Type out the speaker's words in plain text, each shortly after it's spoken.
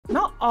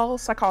all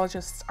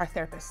psychologists are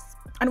therapists.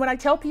 And when I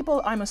tell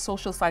people I'm a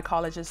social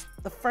psychologist,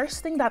 the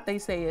first thing that they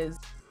say is,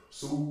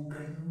 "So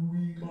can you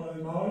read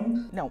my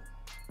mind?" No.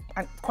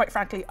 And quite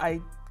frankly,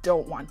 I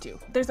don't want to.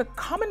 There's a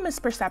common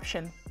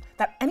misperception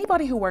that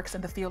anybody who works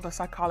in the field of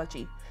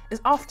psychology is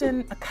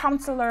often a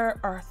counselor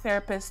or a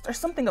therapist or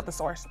something of the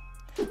sort.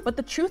 But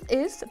the truth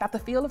is that the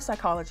field of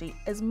psychology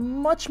is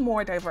much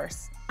more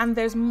diverse, and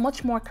there's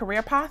much more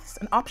career paths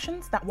and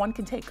options that one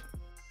can take.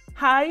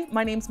 Hi,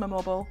 my name's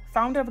Mamobo,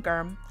 founder of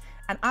GORM,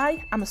 and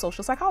I am a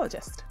social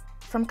psychologist.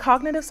 From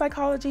cognitive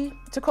psychology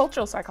to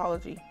cultural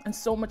psychology and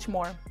so much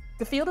more,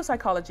 the field of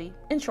psychology,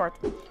 in short,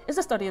 is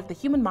the study of the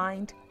human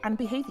mind and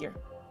behavior.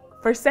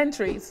 For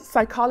centuries,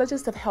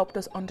 psychologists have helped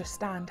us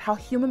understand how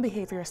human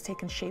behavior has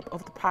taken shape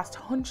over the past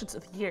hundreds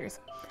of years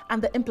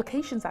and the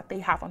implications that they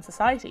have on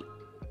society.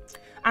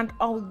 And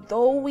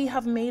although we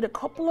have made a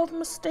couple of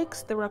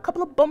mistakes, there were a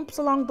couple of bumps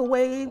along the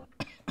way,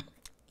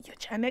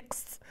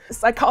 eugenics,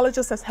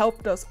 psychologists has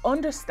helped us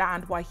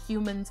understand why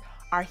humans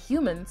are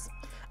humans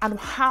and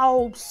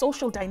how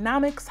social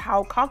dynamics,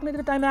 how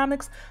cognitive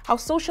dynamics, how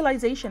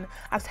socialization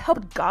has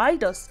helped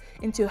guide us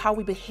into how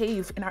we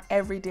behave in our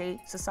everyday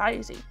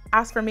society.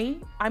 As for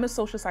me, I'm a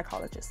social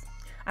psychologist,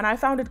 and I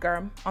founded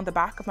GORM on the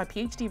back of my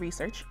PhD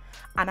research,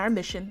 and our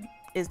mission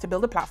is to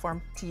build a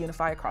platform to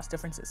unify across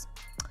differences.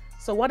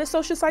 So what is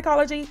social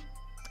psychology?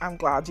 I'm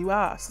glad you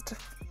asked.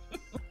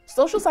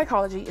 Social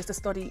psychology is the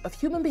study of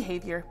human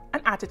behavior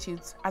and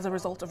attitudes as a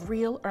result of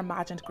real or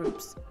imagined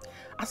groups.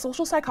 As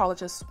social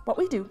psychologists, what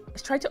we do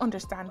is try to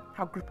understand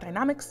how group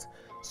dynamics,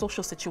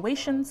 social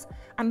situations,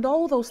 and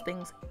all those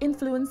things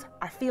influence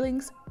our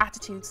feelings,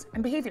 attitudes,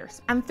 and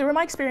behaviors. And through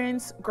my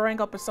experience growing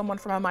up as someone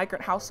from a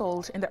migrant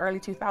household in the early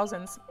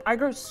 2000s, I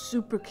grew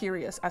super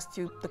curious as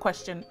to the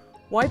question,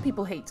 why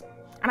people hate?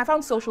 And I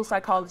found social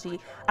psychology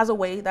as a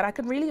way that I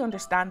could really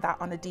understand that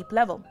on a deep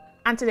level.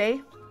 And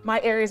today, my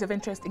areas of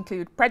interest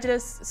include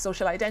prejudice,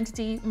 social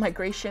identity,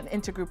 migration,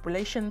 intergroup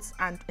relations,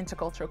 and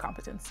intercultural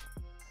competence.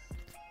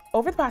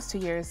 Over the past 2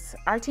 years,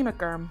 our team at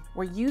GORM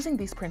were using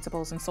these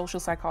principles in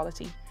social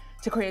psychology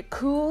to create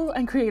cool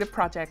and creative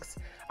projects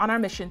on our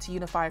mission to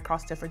unify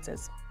across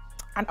differences.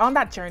 And on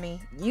that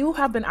journey, you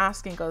have been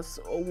asking us,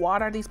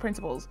 what are these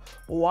principles?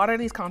 What are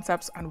these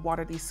concepts? And what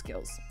are these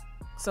skills?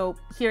 So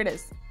here it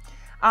is.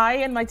 I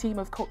and my team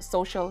of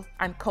social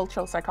and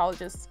cultural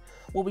psychologists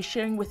will be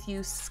sharing with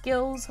you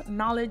skills,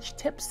 knowledge,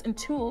 tips, and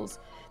tools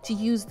to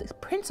use the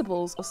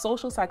principles of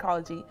social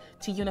psychology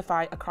to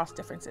unify across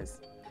differences.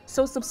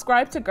 So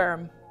subscribe to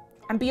GORM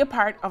and be a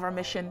part of our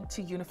mission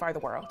to unify the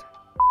world.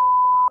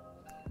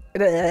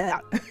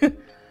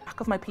 Back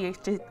of my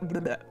PhD,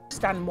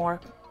 stand more.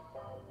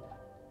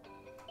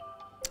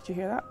 Did you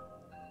hear that?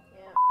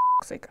 Yeah.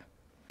 Sake.